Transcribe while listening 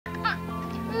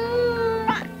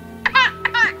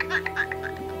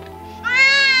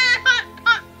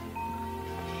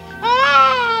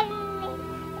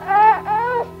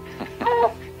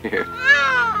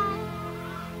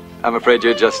afraid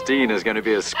your Justine is going to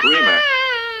be a screamer.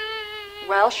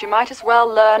 Well, she might as well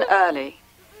learn early.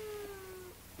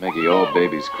 Maggie, all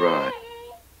babies cry.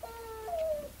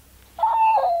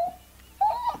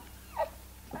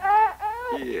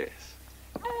 Yes.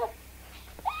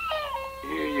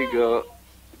 Here you go.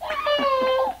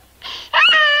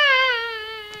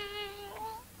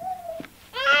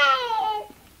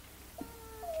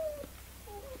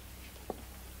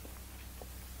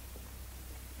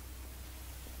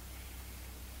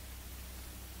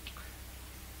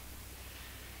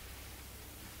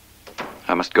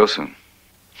 I must go soon.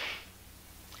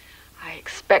 I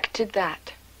expected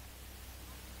that.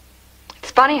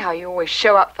 It's funny how you always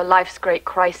show up for life's great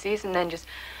crises and then just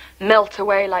melt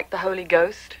away like the Holy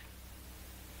Ghost.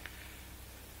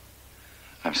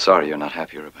 I'm sorry you're not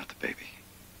happier about the baby.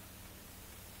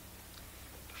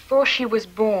 Before she was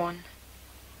born,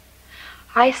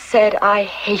 I said I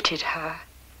hated her.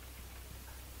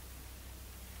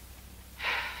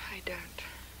 I don't.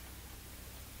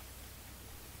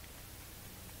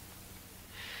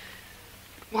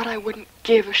 What I wouldn't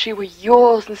give if she were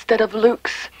yours instead of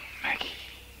Luke's. Maggie.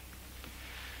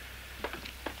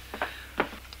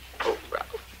 Oh,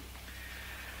 Ralph.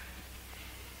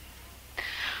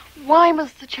 Why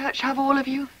must the church have all of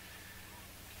you?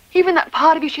 Even that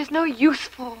part of you she has no use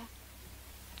for.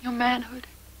 Your manhood.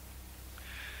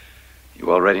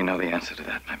 You already know the answer to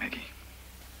that, my Maggie.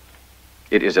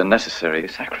 It is a necessary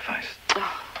sacrifice.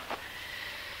 Oh.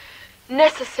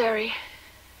 Necessary.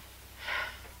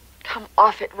 Come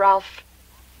off it, Ralph.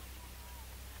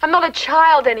 I'm not a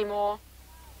child anymore.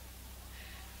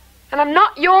 And I'm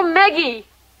not your Maggie.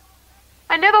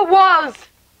 I never was.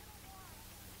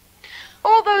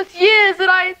 All those years that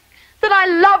I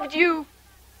loved you.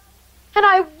 And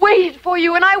I waited for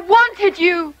you and I wanted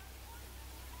you.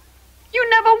 You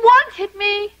never wanted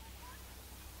me.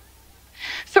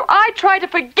 So I tried to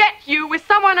forget you with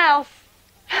someone else.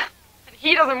 And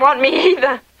he doesn't want me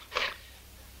either.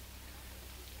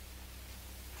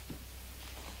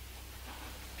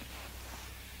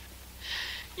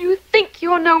 You think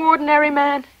you're no ordinary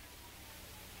man.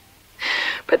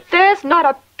 But there's not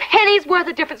a penny's worth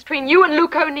of difference between you and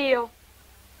Luke O'Neill.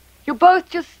 You're both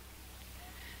just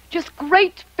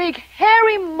great big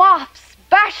hairy moths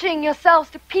bashing yourselves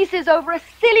to pieces over a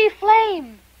silly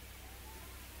flame.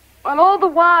 While all the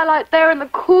while out there in the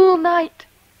cool night,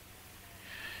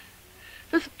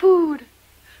 there's food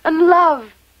and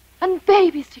love and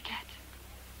babies to get.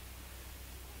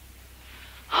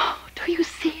 Oh, do you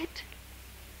see it?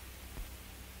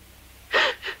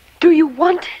 Do you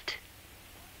want it?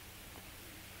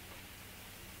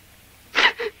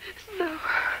 No.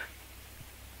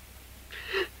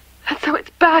 And so it's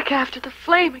back after the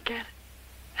flame again,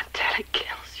 until it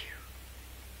kills you.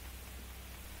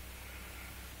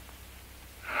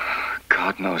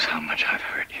 God knows how much I've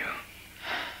hurt you.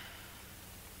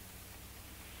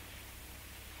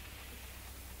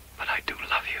 But I do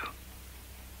love you.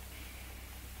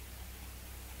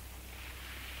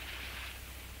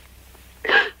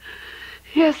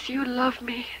 Yes, you love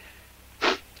me.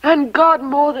 And God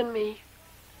more than me.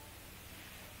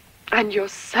 And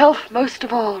yourself most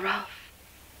of all, Ralph.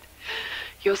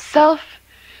 Yourself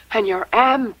and your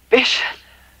ambition.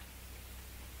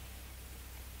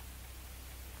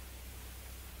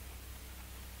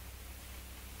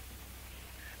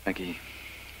 Maggie,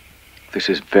 this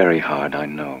is very hard, I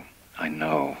know. I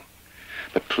know.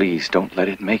 But please, don't let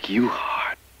it make you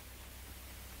hard.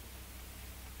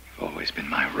 You've always been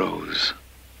my Rose.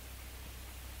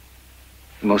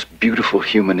 The most beautiful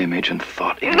human image and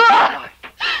thought in my life.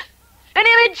 An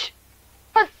image!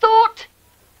 A thought!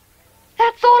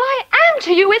 That's all I am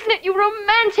to you, isn't it, you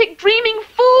romantic, dreaming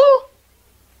fool?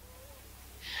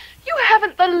 You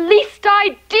haven't the least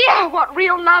idea what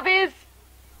real love is.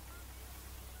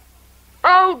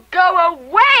 Oh, go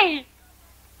away!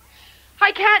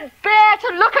 I can't bear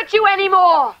to look at you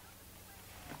anymore.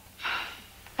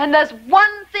 And there's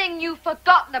one thing you've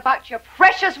forgotten about your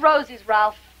precious roses,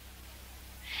 Ralph.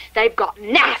 They've got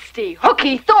nasty,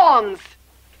 hooky thorns.